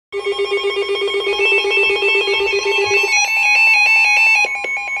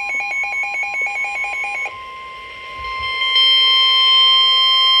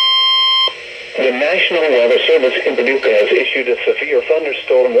severe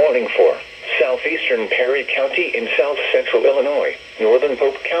thunderstorm warning for southeastern Perry County in south-central Illinois, northern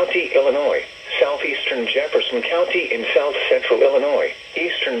Pope County, Illinois, southeastern Jefferson County in south-central Illinois,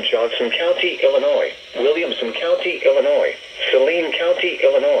 eastern Johnson County, Illinois, Williamson County, Illinois, Saline County,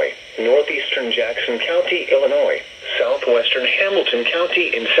 Illinois, northeastern Jackson County, Illinois, southwestern Hamilton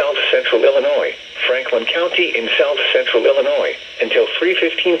County in south-central Illinois, Franklin County in south-central Illinois, until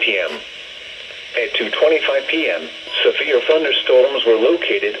 3:15 p.m. At 2:25 p.m., severe thunderstorms were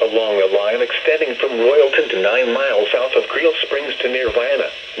located along a line extending from Royalton to 9 miles south of Creel Springs to near Vienna,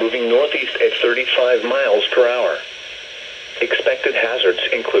 moving northeast at 35 miles per hour. Expected hazards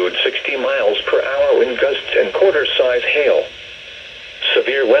include 60 miles per hour wind gusts and quarter-size hail.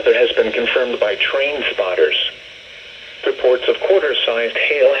 Severe weather has been confirmed by train spotters. Reports of quarter-sized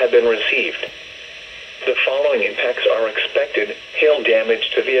hail have been received. The following impacts are expected. Hail damage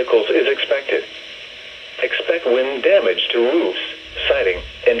to vehicles is expected. Expect wind damage to roofs, siding,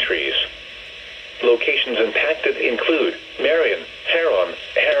 and trees. Locations impacted include Marion, Huron,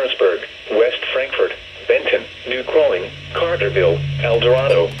 Harrisburg, West Frankfort, Benton, New Croing, Carterville, El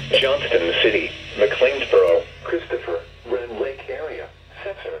Dorado, Johnston City, McLeansboro, Christopher, Red Lake area,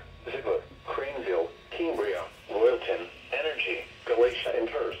 Setzer, Ziegler, Craneville, Cambria, Royalton, Energy, Galatia, and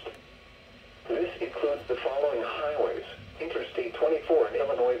Hearst. This includes the following highways: Interstate 24 in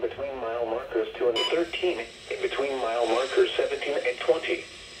Illinois between mile markers 2 and 13, and between mile markers 17 and 20.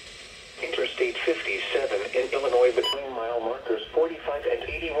 Interstate 57 in Illinois between mile markers 45 and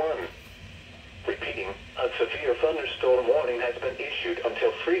 81. Repeating, a severe thunderstorm warning has been issued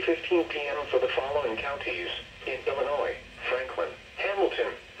until 3:15 p.m. for the following counties in Illinois: Franklin,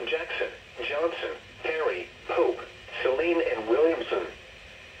 Hamilton, Jackson, Johnson, Perry, Pope, Saline, and Williamson.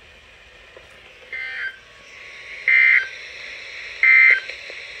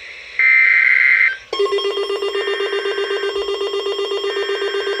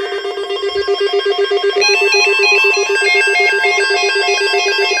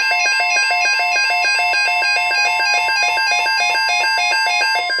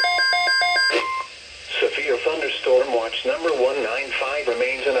 Severe thunderstorm watch number 195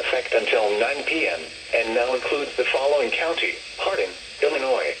 remains in effect until 9 p.m. and now includes the following county: Hardin,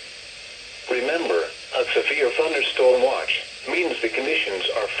 Illinois. Remember, a severe thunderstorm watch means the conditions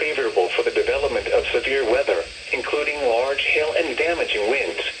are favorable for the development of severe weather, including large hail and damaging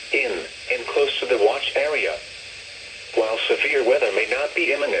winds, in and close to the watch area. While severe weather may not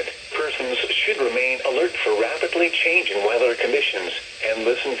be imminent, persons should remain alert for rapidly changing weather conditions and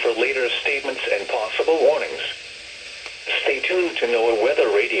listen for later statements and possible warnings. Stay tuned to NOAA weather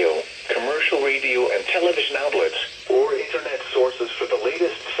radio, commercial radio and television outlets, or internet sources for the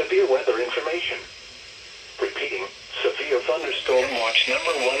latest severe weather information. Repeating, severe thunderstorm watch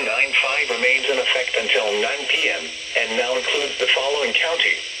number 195 remains in effect until 9 p.m. and now includes the following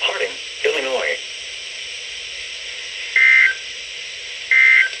county: Hardin, Illinois.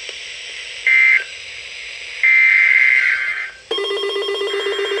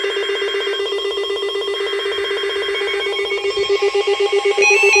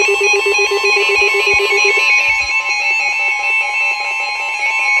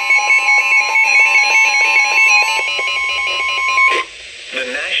 The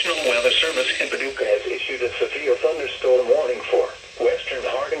National Weather Service in Paducah has issued a severe thunderstorm warning for western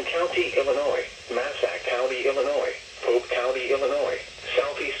Hardin County, Illinois, Massac County, Illinois, Pope County, Illinois,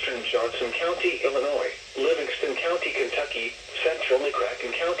 southeastern Johnson County, Illinois, Livingston County, Kentucky, central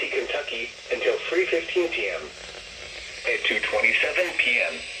McCracken County, Kentucky, until 3:15 p.m. At 2:27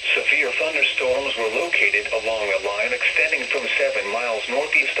 p.m., severe thunderstorms were located along a line extending from 7 miles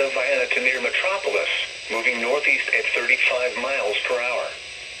northeast of Vienna to near Metropolis, moving northeast at 35 miles per hour.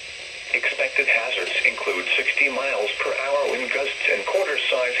 Expected hazards include 60 miles per hour wind gusts and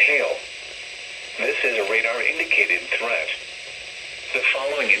quarter-size hail. This is a radar-indicated threat. The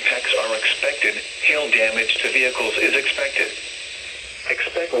following impacts are expected. Hail damage to vehicles is expected.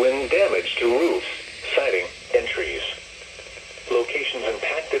 Expect wind damage to roofs, siding, and trees. Locations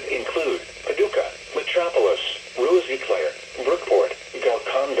impacted include Paducah, Metropolis, Rose Eclair, Brookport,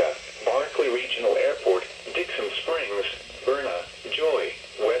 Golconda, Barkley Regional Airport, Dixon Springs, Berna, Joy,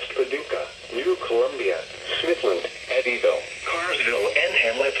 West Paducah, New Columbia, Smithland, Eddyville, Carsville, and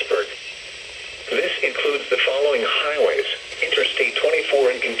Hamletsburg. This includes the following highways: Interstate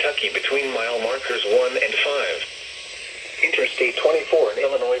 24 in Kentucky between mile markers 1 and 5. Interstate 24 in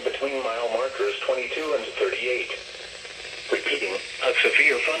Illinois between mile markers 22 and 38. Repeating, a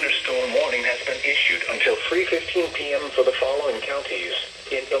severe thunderstorm warning has been issued until 3:15 p.m. for the following counties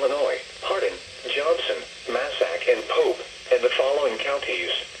in Illinois: Hardin, Johnson, Massac, and Pope, and the following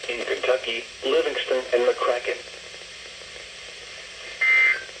counties in Kentucky: Livingston and McCracken.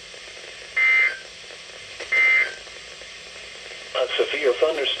 severe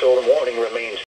thunderstorm warning remains.